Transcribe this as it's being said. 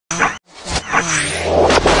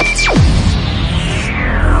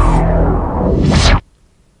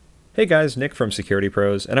Hey guys, Nick from Security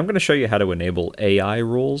Pros, and I'm going to show you how to enable AI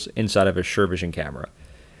rules inside of a SureVision camera.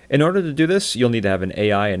 In order to do this, you'll need to have an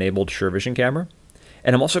AI-enabled SureVision camera,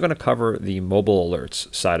 and I'm also going to cover the mobile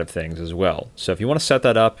alerts side of things as well. So if you want to set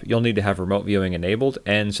that up, you'll need to have remote viewing enabled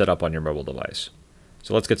and set up on your mobile device.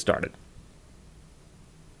 So let's get started.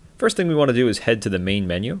 First thing we want to do is head to the main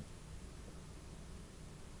menu,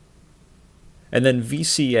 and then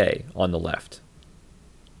VCA on the left.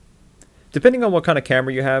 Depending on what kind of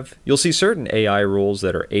camera you have, you'll see certain AI rules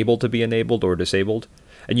that are able to be enabled or disabled,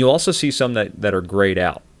 and you'll also see some that are grayed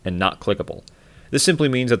out and not clickable. This simply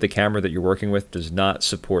means that the camera that you're working with does not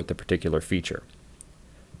support the particular feature.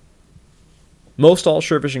 Most all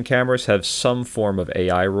SureVision cameras have some form of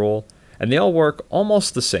AI rule, and they all work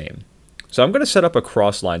almost the same. So I'm going to set up a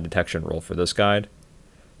cross-line detection rule for this guide.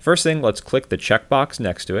 First thing, let's click the checkbox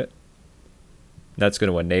next to it. That's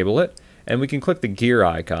going to enable it. And we can click the gear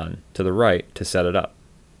icon to the right to set it up.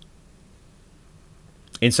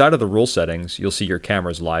 Inside of the rule settings, you'll see your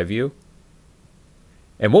camera's live view.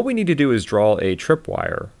 And what we need to do is draw a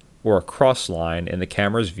tripwire or a cross line in the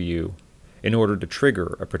camera's view in order to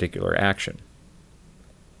trigger a particular action.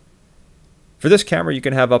 For this camera, you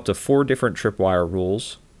can have up to 4 different tripwire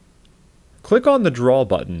rules. Click on the draw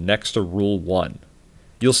button next to rule 1.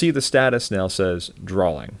 You'll see the status now says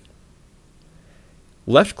drawing.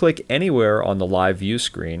 Left-click anywhere on the live view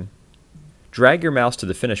screen, drag your mouse to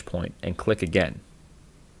the finish point, and click again.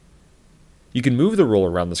 You can move the rule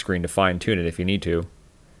around the screen to fine-tune it if you need to,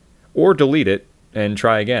 or delete it and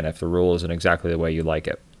try again if the rule isn't exactly the way you like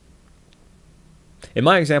it. In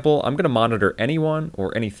my example, I'm going to monitor anyone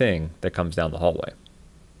or anything that comes down the hallway.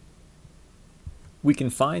 We can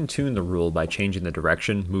fine-tune the rule by changing the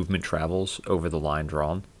direction movement travels over the line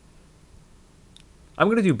drawn. I'm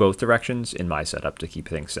going to do both directions in my setup to keep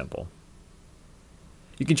things simple.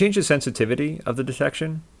 You can change the sensitivity of the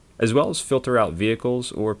detection, as well as filter out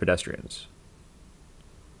vehicles or pedestrians.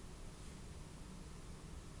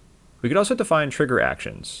 We could also define trigger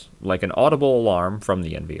actions, like an audible alarm from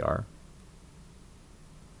the NVR,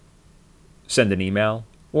 send an email,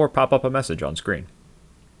 or pop up a message on screen.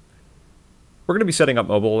 We're going to be setting up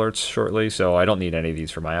mobile alerts shortly, so I don't need any of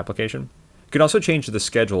these for my application. You can also change the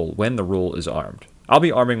schedule when the rule is armed. I'll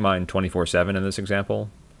be arming mine 24/7 in this example,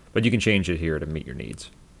 but you can change it here to meet your needs.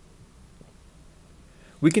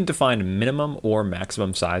 We can define minimum or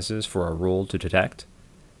maximum sizes for a rule to detect.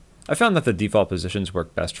 I found that the default positions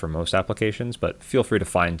work best for most applications, but feel free to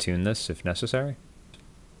fine-tune this if necessary.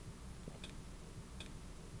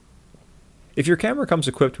 If your camera comes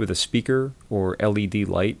equipped with a speaker or LED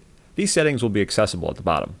light, these settings will be accessible at the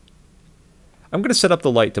bottom. I'm going to set up the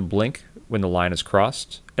light to blink when the line is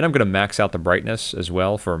crossed, and I'm going to max out the brightness as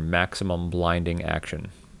well for maximum blinding action.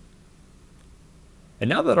 And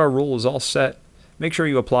now that our rule is all set, make sure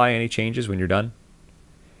you apply any changes when you're done.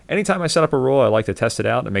 Anytime I set up a rule, I like to test it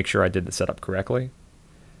out and make sure I did the setup correctly.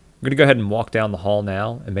 I'm going to go ahead and walk down the hall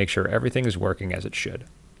now and make sure everything is working as it should.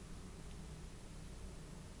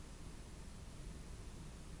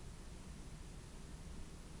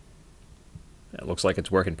 It looks like it's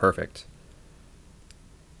working perfect.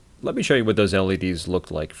 Let me show you what those LEDs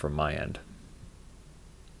looked like from my end.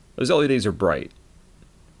 Those LEDs are bright.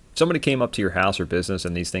 If somebody came up to your house or business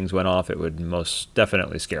and these things went off, it would most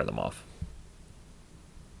definitely scare them off.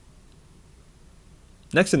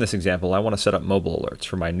 Next in this example, I want to set up mobile alerts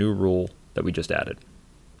for my new rule that we just added.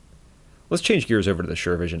 Let's change gears over to the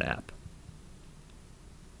SureVision app.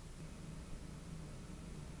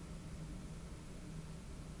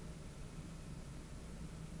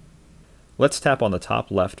 Let's tap on the top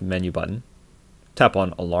left menu button, tap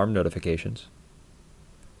on Alarm Notifications.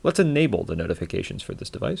 Let's enable the notifications for this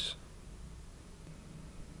device.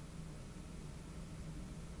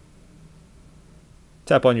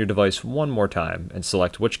 Tap on your device one more time and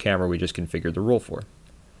select which camera we just configured the rule for.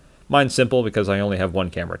 Mine's simple because I only have one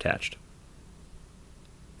camera attached.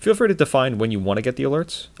 Feel free to define when you want to get the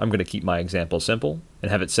alerts. I'm going to keep my example simple and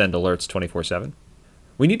have it send alerts 24/7.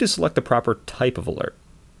 We need to select the proper type of alert.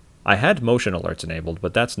 I had motion alerts enabled,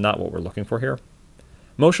 but that's not what we're looking for here.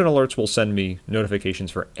 Motion alerts will send me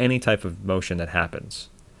notifications for any type of motion that happens.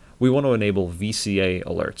 We want to enable VCA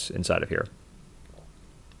alerts inside of here.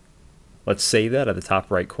 Let's save that at the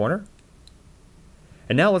top right corner.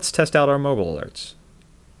 And now let's test out our mobile alerts.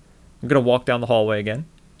 I'm going to walk down the hallway again.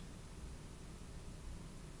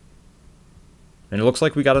 And it looks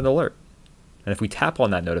like we got an alert. And if we tap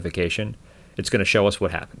on that notification, it's going to show us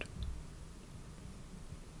what happened.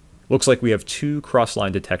 Looks like we have 2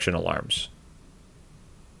 cross-line detection alarms.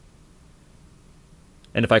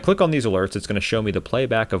 And if I click on these alerts, it's going to show me the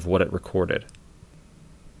playback of what it recorded.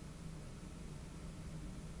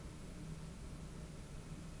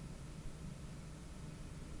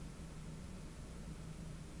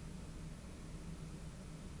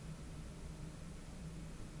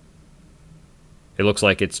 It looks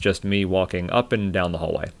like it's just me walking up and down the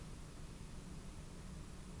hallway.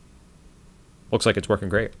 Looks like it's working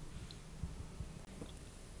great.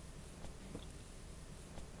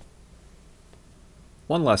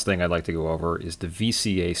 One last thing I'd like to go over is the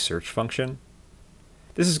VCA search function.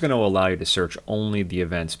 This is going to allow you to search only the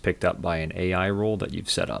events picked up by an AI rule that you've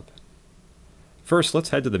set up. First, let's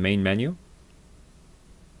head to the main menu,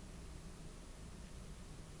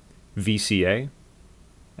 VCA,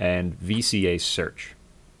 and VCA Search.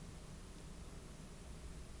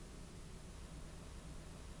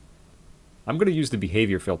 I'm going to use the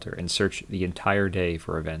behavior filter and search the entire day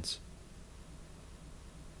for events.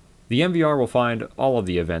 The MVR will find all of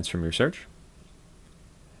the events from your search.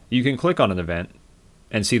 You can click on an event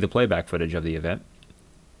and see the playback footage of the event.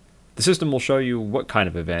 The system will show you what kind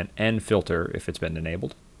of event and filter if it's been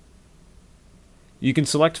enabled. You can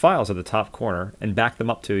select files at the top corner and back them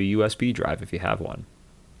up to a USB drive if you have one.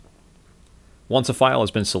 Once a file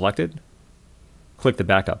has been selected, click the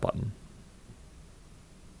backup button.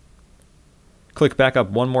 Click backup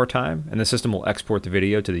one more time and the system will export the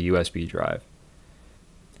video to the USB drive.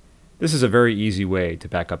 This is a very easy way to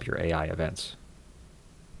back up your AI events.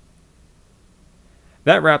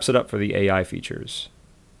 That wraps it up for the AI features.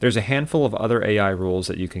 There's a handful of other AI rules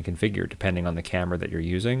that you can configure depending on the camera that you're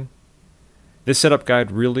using. This setup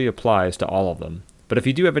guide really applies to all of them, but if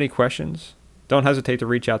you do have any questions, don't hesitate to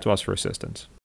reach out to us for assistance.